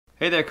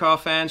Hey there car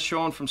fans,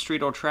 Sean from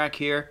Street or Track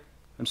here.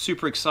 I'm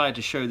super excited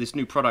to show you this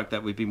new product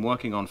that we've been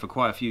working on for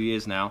quite a few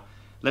years now.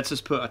 Lets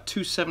us put a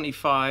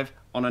 275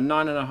 on a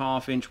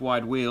 9.5 inch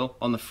wide wheel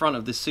on the front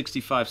of this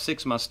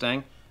 65.6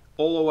 Mustang,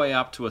 all the way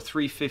up to a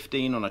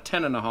 315 on a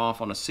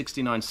 10.5 on a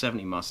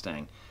 6970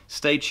 Mustang.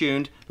 Stay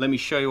tuned, let me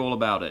show you all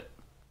about it.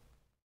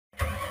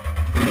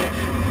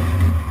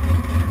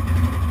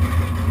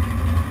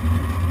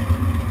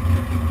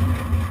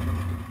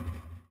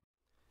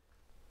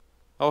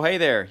 Oh hey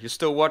there, you're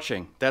still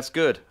watching. That's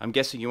good. I'm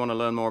guessing you want to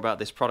learn more about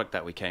this product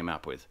that we came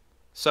up with.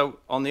 So,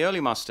 on the early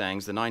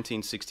Mustangs, the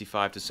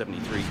 1965 to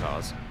 73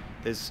 cars,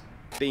 there's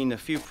been a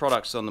few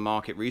products on the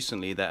market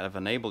recently that have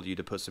enabled you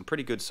to put some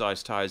pretty good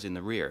sized tires in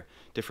the rear,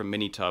 different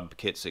mini tub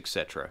kits,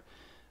 etc.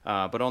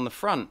 But on the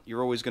front,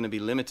 you're always going to be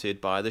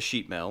limited by the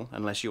sheet metal,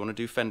 unless you want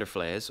to do fender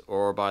flares,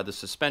 or by the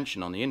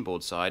suspension on the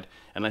inboard side,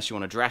 unless you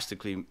want to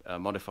drastically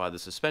modify the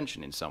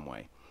suspension in some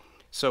way.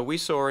 So we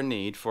saw a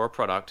need for a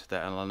product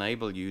that will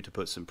enable you to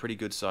put some pretty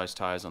good sized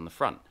tires on the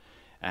front.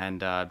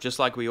 And just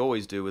like we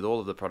always do with all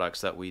of the products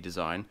that we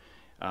design,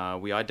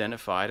 we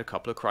identified a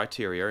couple of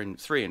criteria, and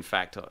three in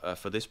fact,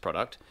 for this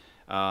product.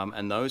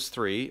 And those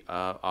three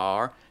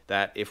are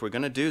that if we're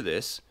going to do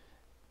this,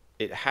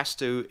 it has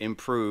to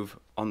improve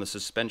on the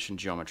suspension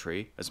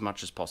geometry as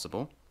much as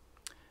possible.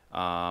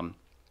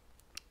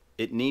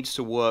 It needs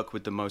to work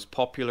with the most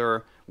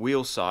popular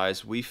wheel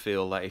size. We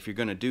feel that if you're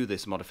going to do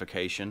this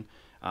modification,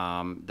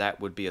 that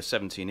would be a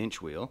 17-inch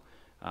wheel,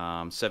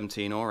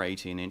 17 or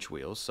 18-inch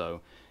wheels.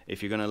 So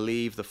if you're going to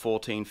leave the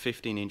 14,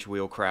 15-inch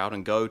wheel crowd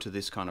and go to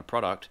this kind of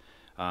product,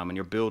 and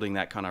you're building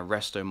that kind of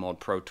Resto Mod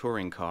Pro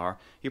touring car,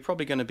 you're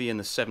probably going to be in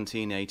the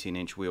 17,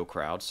 18-inch wheel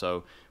crowd.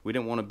 So we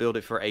didn't want to build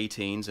it for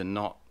 18s and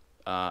not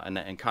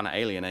and kind of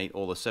alienate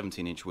all the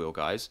 17-inch wheel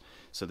guys.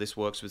 So this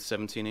works with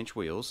 17-inch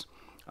wheels.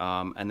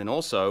 And then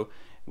also,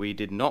 we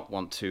did not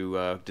want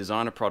to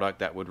design a product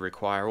that would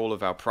require all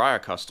of our prior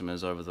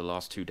customers over the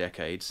last 2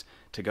 decades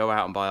to go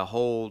out and buy a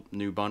whole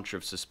new bunch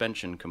of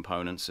suspension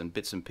components and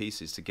bits and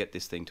pieces to get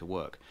this thing to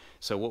work.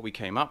 So what we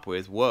came up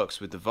with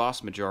works with the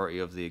vast majority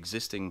of the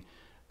existing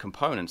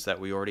components that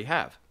we already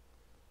have.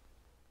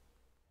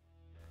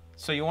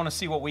 So you want to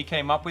see what we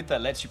came up with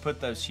that lets you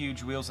put those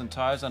huge wheels and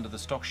tires under the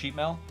stock sheet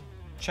metal?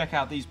 Check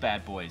out these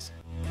bad boys.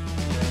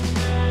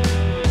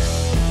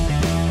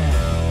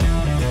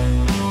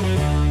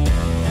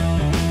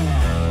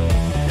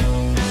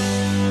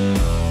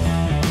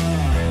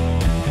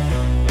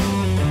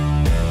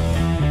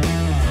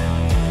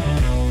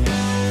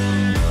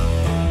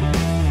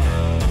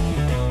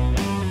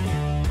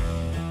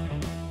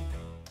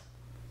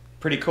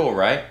 Pretty cool,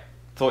 right?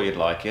 Thought you'd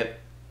like it.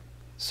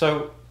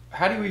 So,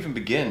 how do you even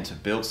begin to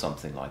build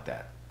something like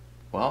that?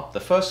 Well, the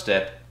first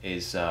step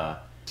is to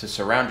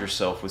surround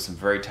yourself with some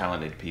very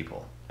talented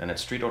people. And at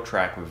Street or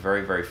Track, we're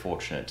very, very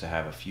fortunate to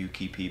have a few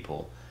key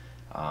people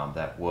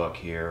that work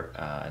here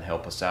and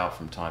help us out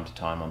from time to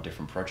time on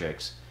different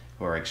projects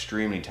who are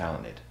extremely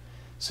talented.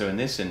 So in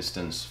this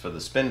instance, for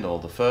the Spindle,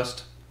 the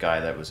first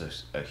guy that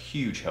was a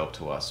huge help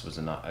to us was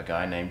a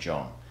guy named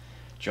John.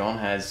 John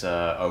has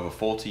over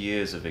 40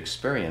 years of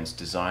experience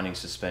designing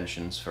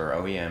suspensions for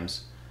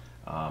OEMs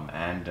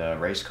and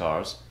race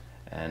cars,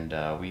 and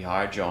we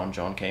hired John.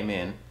 John came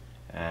in,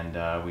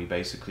 and we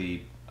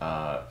basically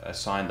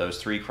assigned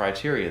those 3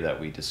 criteria that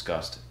we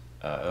discussed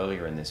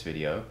earlier in this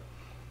video,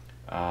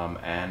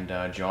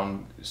 and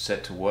John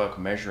set to work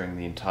measuring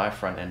the entire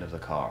front end of the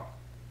car,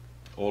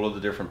 all of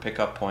the different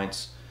pickup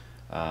points,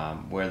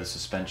 where the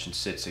suspension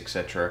sits,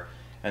 etc.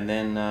 And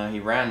then he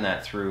ran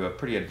that through a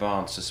pretty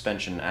advanced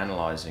suspension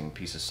analyzing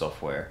piece of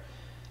software.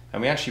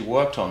 And we actually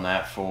worked on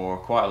that for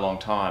quite a long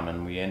time,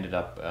 and we ended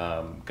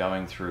up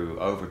going through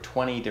over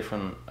 20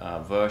 different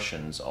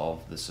versions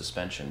of the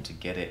suspension to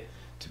get it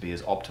to be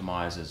as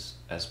optimized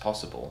as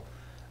possible.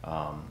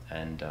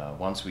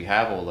 Once we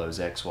have all those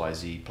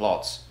XYZ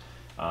plots,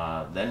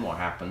 then what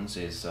happens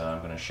is, I'm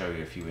going to show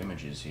you a few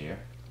images here.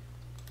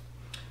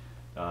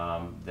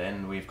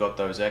 Then we've got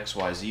those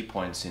XYZ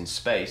points in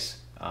space.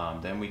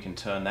 Then we can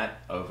turn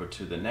that over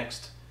to the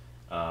next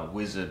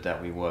wizard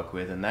that we work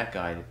with, and that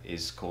guy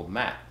is called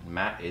Matt.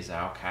 Matt is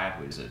our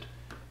CAD wizard,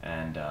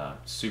 and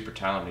super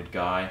talented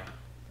guy,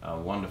 a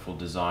wonderful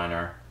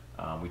designer.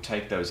 We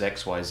take those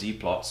XYZ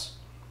plots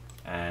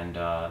and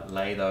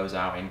lay those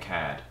out in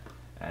CAD,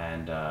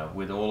 and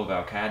with all of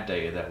our CAD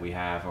data that we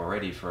have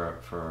already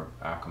for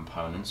our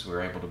components,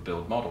 we're able to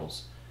build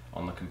models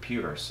on the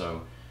computer.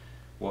 So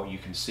what you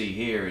can see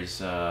here is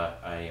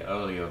a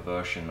earlier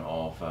version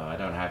of, I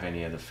don't have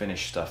any of the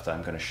finished stuff that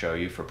I'm going to show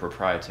you for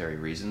proprietary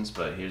reasons,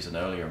 but here's an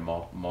earlier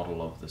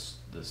model of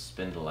the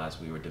Spindle as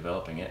we were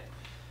developing it.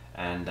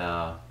 And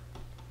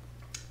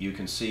you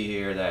can see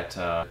here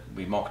that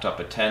we mocked up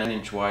a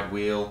 10-inch wide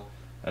wheel,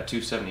 a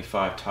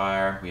 275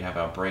 tire, we have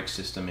our brake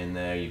system in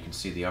there, you can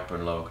see the upper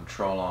and lower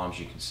control arms,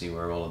 you can see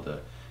where all of the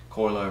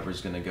coilover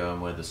is going to go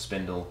and where the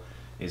spindle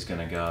is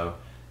going to go.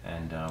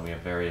 And we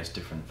have various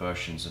different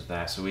versions of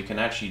that, so we can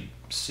actually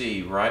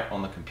see right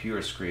on the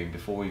computer screen,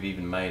 before we've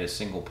even made a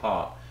single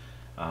part,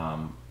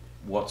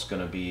 what's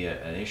going to be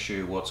an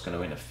issue, what's going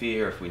to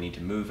interfere, if we need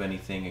to move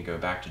anything, and go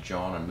back to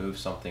John and move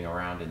something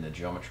around in the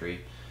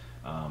geometry.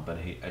 But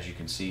as you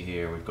can see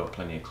here, we've got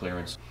plenty of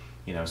clearance.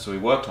 You know, so we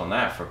worked on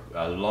that for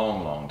a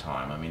long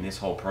time. I mean, this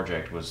whole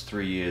project was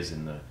 3 years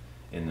in the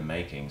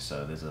making,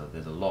 so there's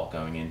a lot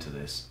going into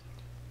this.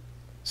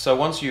 So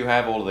once you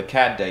have all of the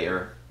CAD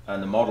data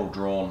and the model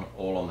drawn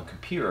all on the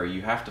computer,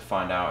 you have to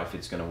find out if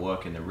it's going to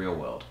work in the real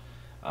world.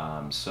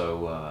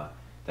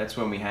 That's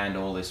when we hand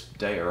all this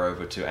data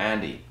over to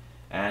Andy.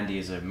 Andy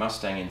is a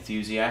Mustang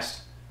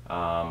enthusiast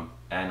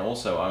and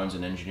also owns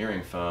an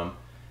engineering firm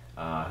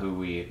who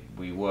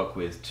we work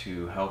with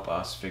to help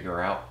us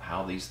figure out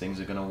how these things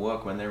are going to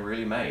work when they're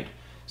really made.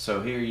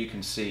 So here you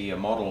can see a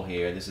model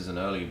here. This is an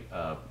early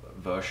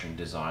version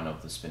design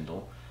of the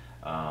spindle,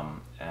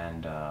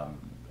 and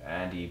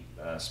Andy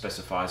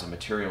specifies a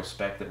material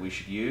spec that we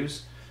should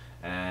use,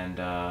 and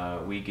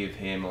we give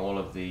him all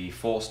of the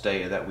force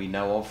data that we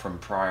know of from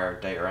prior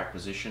data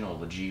acquisition, all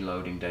the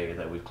G-loading data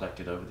that we've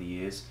collected over the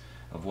years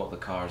of what the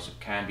cars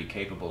can be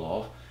capable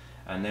of,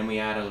 and then we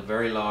add a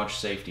very large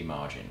safety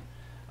margin.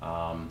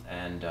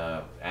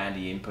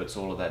 Andy inputs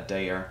all of that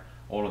data,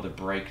 all of the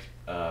brake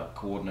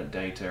coordinate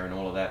data and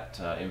all of that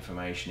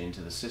information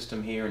into the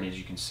system here, and as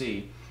you can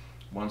see,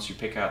 once you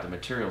pick out the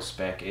material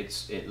spec,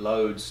 it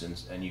loads,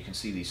 and you can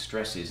see these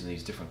stresses and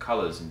these different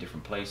colors in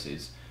different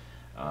places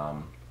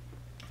on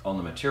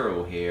the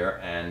material here,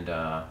 and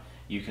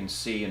you can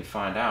see and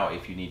find out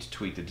if you need to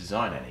tweak the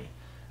design any.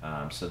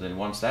 So then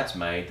once that's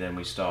made, then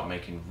we start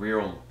making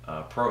real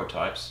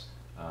prototypes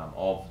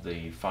of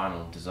the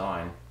final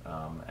design,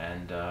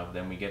 and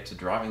then we get to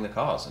driving the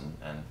cars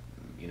and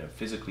you know,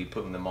 physically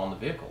putting them on the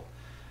vehicle.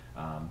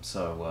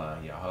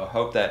 Yeah, I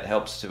hope that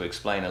helps to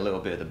explain a little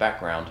bit of the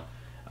background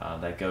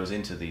that goes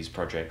into these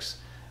projects.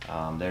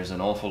 There's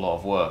an awful lot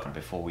of work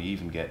before we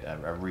even get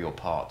a real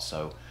part,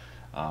 so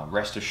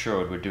rest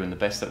assured we're doing the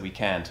best that we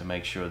can to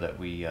make sure that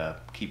we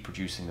keep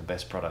producing the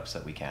best products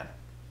that we can.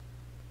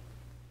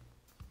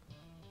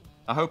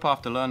 I hope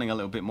after learning a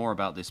little bit more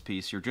about this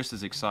piece, you're just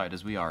as excited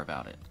as we are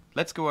about it.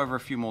 Let's go over a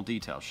few more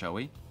details, shall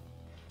we?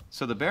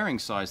 So the bearing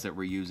size that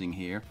we're using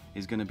here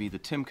is going to be the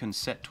Timken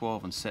Set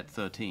 12 and Set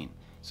 13.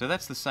 So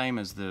that's the same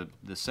as the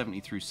 70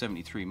 through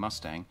 73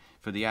 Mustang.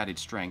 For the added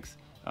strength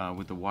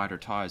with the wider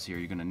tires here,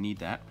 you're going to need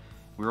that.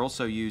 We're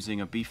also using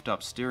a beefed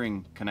up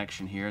steering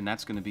connection here, and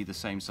that's going to be the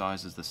same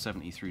size as the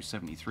 70 through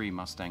 73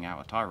 Mustang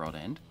outer tie rod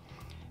end.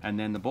 And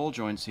then the ball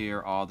joints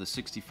here are the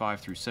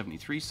 65 through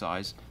 73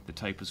 size. The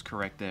tape is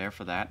correct there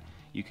for that.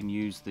 You can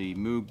use the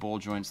Moog ball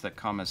joints that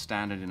come as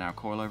standard in our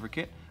coilover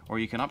kit, or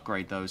you can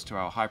upgrade those to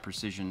our high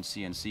precision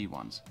CNC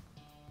ones.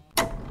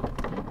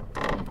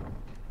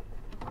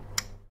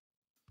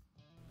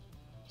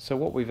 So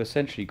what we've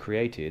essentially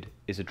created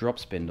is a drop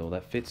spindle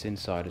that fits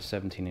inside a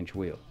 17-inch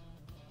wheel.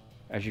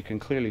 As you can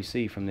clearly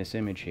see from this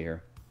image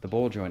here, the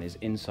ball joint is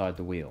inside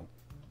the wheel.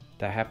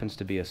 That happens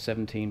to be a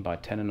 17 by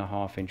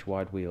 10.5 inch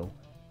wide wheel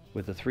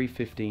with a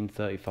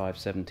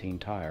 315/35/17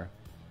 tire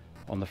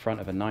on the front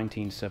of a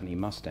 1970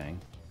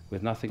 Mustang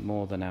with nothing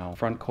more than our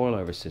front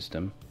coilover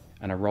system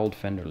and a rolled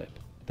fender lip.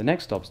 The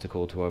next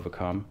obstacle to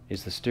overcome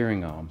is the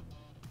steering arm.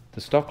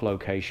 The stock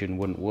location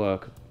wouldn't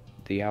work,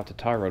 the outer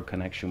tie rod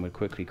connection would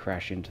quickly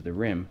crash into the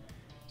rim,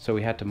 so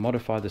we had to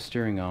modify the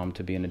steering arm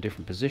to be in a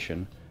different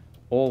position,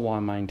 all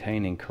while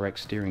maintaining correct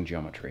steering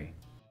geometry.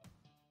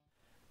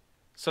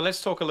 So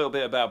let's talk a little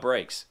bit about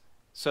brakes.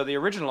 So the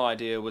original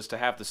idea was to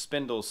have the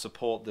spindles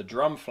support the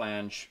drum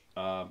flange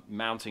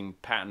mounting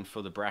pattern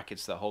for the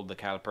brackets that hold the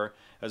caliper,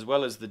 as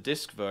well as the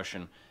disc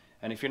version.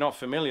 And if you're not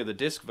familiar, the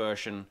disc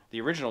version, the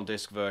original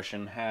disc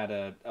version, had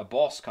a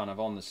boss kind of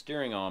on the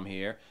steering arm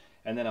here,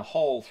 and then a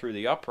hole through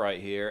the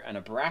upright here, and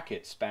a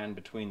bracket spanned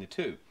between the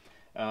two.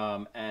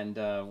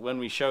 When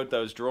we showed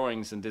those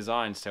drawings and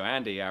designs to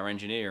Andy, our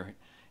engineer,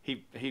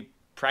 he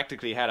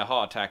practically had a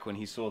heart attack when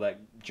he saw that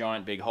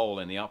giant big hole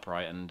in the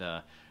upright, and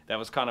that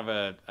was kind of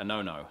a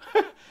no-no.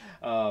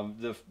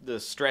 The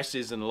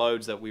stresses and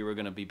loads that we were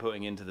going to be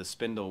putting into the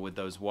spindle with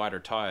those wider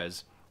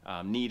tires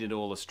needed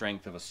all the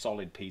strength of a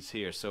solid piece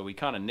here, so we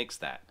kind of nixed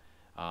that.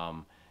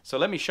 So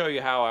let me show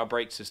you how our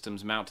brake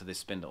systems mount to this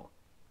spindle.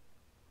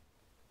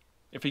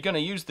 If you're going to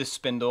use this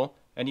spindle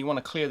and you want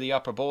to clear the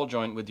upper ball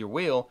joint with your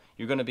wheel,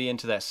 you're going to be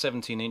into that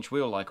 17-inch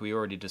wheel like we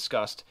already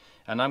discussed,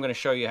 and I'm going to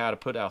show you how to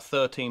put our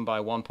 13 by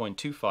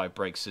 1.25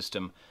 brake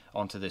system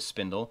onto this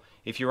spindle.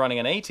 If you're running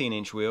an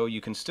 18-inch wheel,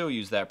 you can still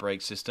use that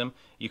brake system.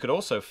 You could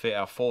also fit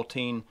our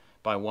 14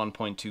 by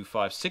 1.25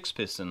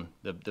 6-piston,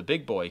 the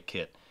big boy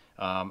kit.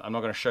 I'm not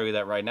going to show you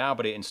that right now,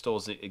 but it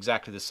installs it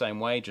exactly the same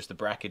way, just the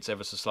brackets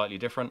ever so slightly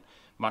different,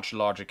 much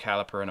larger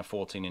caliper and a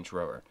 14-inch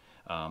rotor.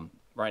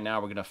 Right now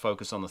we're going to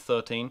focus on the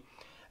 13.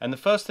 And the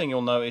first thing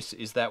you'll notice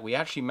is that we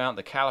actually mount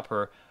the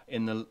caliper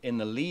in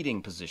the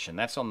leading position.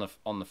 That's on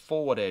the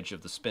forward edge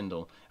of the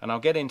spindle, and I'll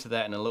get into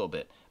that in a little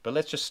bit. But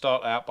let's just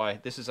start out by,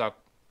 this is our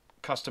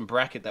custom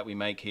bracket that we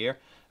make here,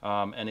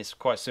 and it's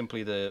quite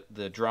simply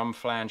the drum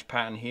flange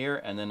pattern here,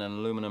 and then an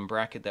aluminum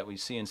bracket that we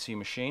CNC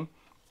machine,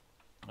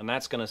 and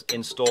that's going to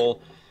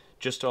install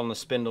just on the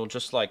spindle,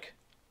 just like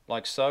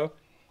like so.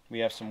 We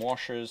have some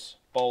washers,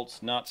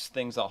 bolts, nuts,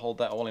 things that hold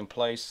that all in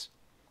place.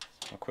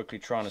 I'll quickly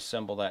try and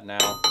assemble that now.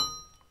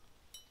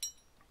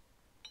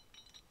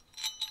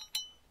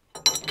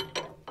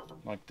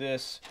 Like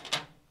this.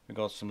 We've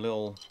got some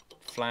little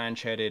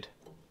flange-headed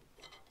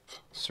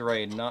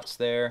serrated nuts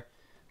there.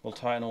 We'll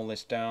tighten all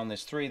this down.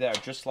 There's 3 that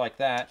are just like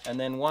that, and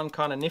then one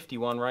kind of nifty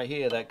one right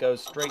here that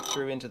goes straight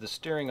through into the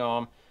steering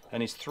arm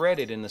and is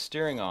threaded in the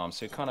steering arm,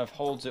 so it kind of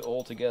holds it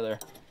all together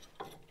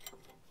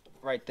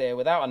right there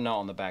without a nut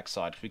on the back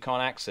side, because we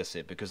can't access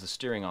it because the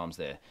steering arm's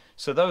there.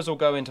 So those will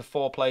go into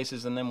 4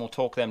 places, and then we'll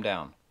torque them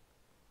down.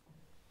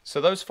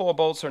 So those 4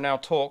 bolts are now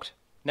torqued.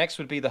 Next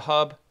would be the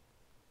hub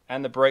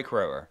and the brake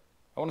rotor.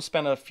 I want to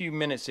spend a few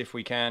minutes, if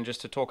we can,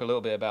 just to talk a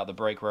little bit about the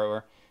brake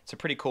rotor. It's a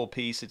pretty cool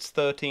piece. It's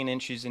 13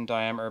 inches in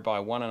diameter by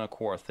 1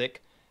 1/4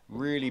 thick.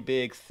 Really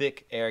big,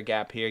 thick air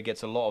gap here.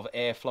 Gets a lot of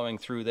air flowing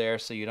through there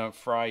so you don't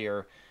fry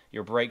your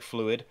brake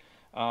fluid.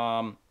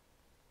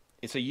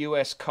 It's a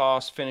US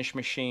cast finish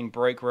machine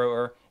brake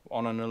rotor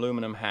on an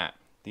aluminum hat.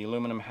 The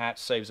aluminum hat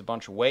saves a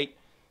bunch of weight.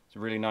 It's a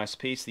really nice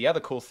piece. The other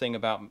cool thing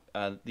about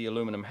the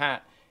aluminum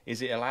hat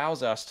is it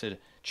allows us to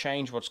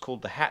change what's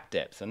called the hat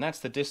depth, and that's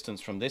the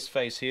distance from this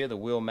face here, the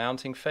wheel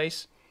mounting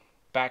face,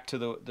 back to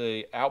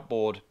the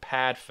outboard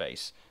pad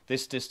face,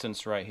 this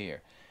distance right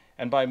here.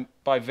 And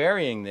by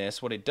varying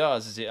this, what it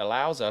does is it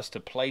allows us to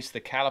place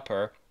the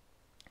caliper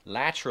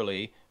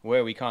laterally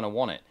where we kind of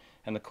want it.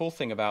 And the cool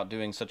thing about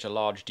doing such a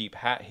large deep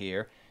hat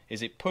here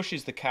is it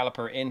pushes the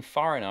caliper in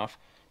far enough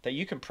that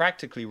you can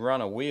practically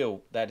run a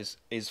wheel that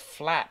is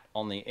flat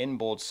on the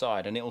inboard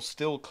side and it will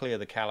still clear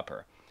the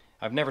caliper.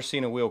 I've never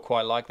seen a wheel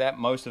quite like that.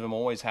 Most of them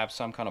always have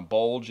some kind of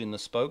bulge in the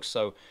spokes,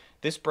 so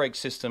this brake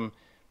system,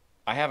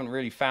 I haven't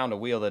really found a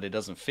wheel that it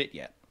doesn't fit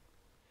yet.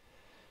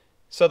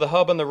 So the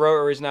hub and the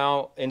rotor is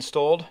now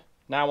installed.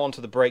 Now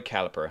onto the brake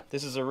caliper.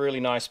 This is a really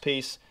nice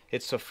piece.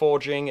 It's a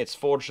forging, it's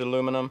forged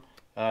aluminum.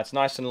 It's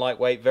nice and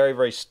lightweight, very,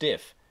 very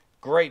stiff.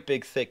 Great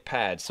big thick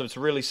pad, so it's a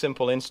really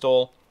simple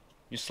install.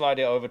 You slide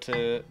it over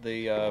to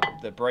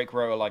the brake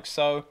rotor like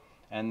so,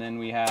 and then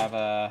we have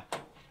a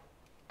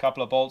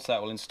couple of bolts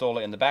that will install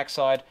it in the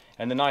backside.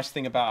 And the nice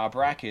thing about our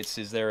brackets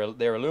is they're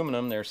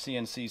aluminum, they're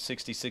CNC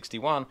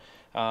 6061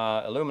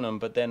 aluminum,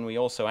 but then we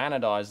also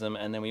anodize them,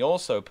 and then we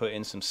also put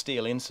in some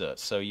steel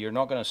inserts, so you're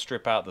not going to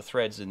strip out the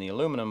threads in the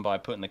aluminum by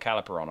putting the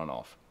caliper on and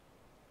off.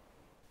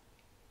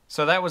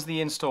 So that was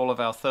the install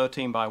of our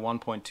 13 by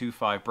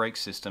 1.25 brake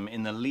system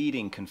in the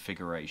leading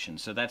configuration.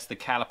 So that's the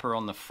caliper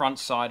on the front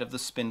side of the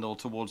spindle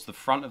towards the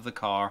front of the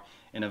car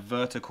in a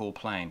vertical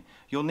plane.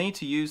 You'll need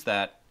to use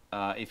that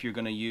if you're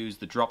going to use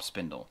the drop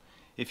spindle.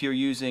 If you're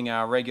using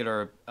our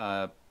regular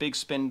big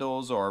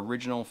spindles or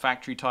original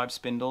factory type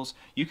spindles,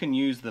 you can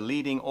use the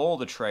leading or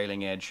the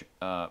trailing edge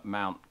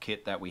mount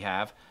kit that we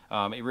have.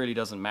 It really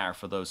doesn't matter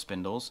for those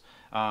spindles.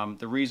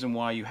 The reason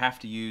why you have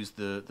to use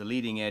the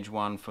leading edge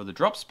one for the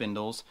drop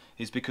spindles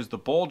is because the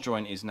ball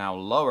joint is now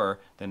lower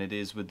than it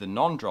is with the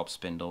non-drop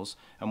spindles,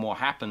 and what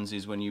happens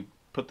is when you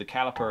put the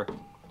caliper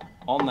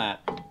on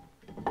that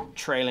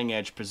trailing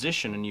edge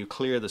position and you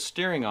clear the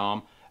steering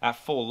arm at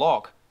full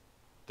lock,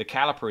 the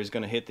caliper is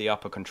going to hit the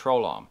upper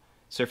control arm.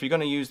 So if you're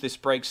going to use this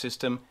brake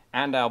system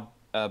and our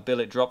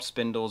billet drop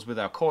spindles with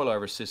our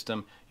coilover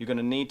system, you're going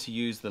to need to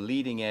use the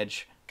leading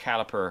edge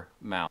caliper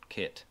mount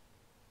kit.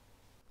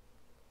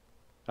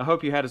 I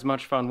hope you had as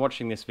much fun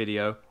watching this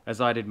video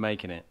as I did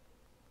making it.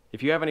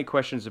 If you have any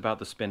questions about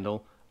the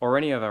spindle or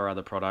any of our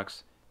other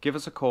products, give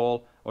us a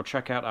call or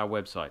check out our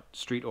website,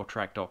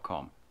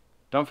 streetortrack.com.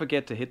 Don't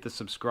forget to hit the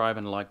subscribe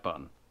and like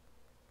button.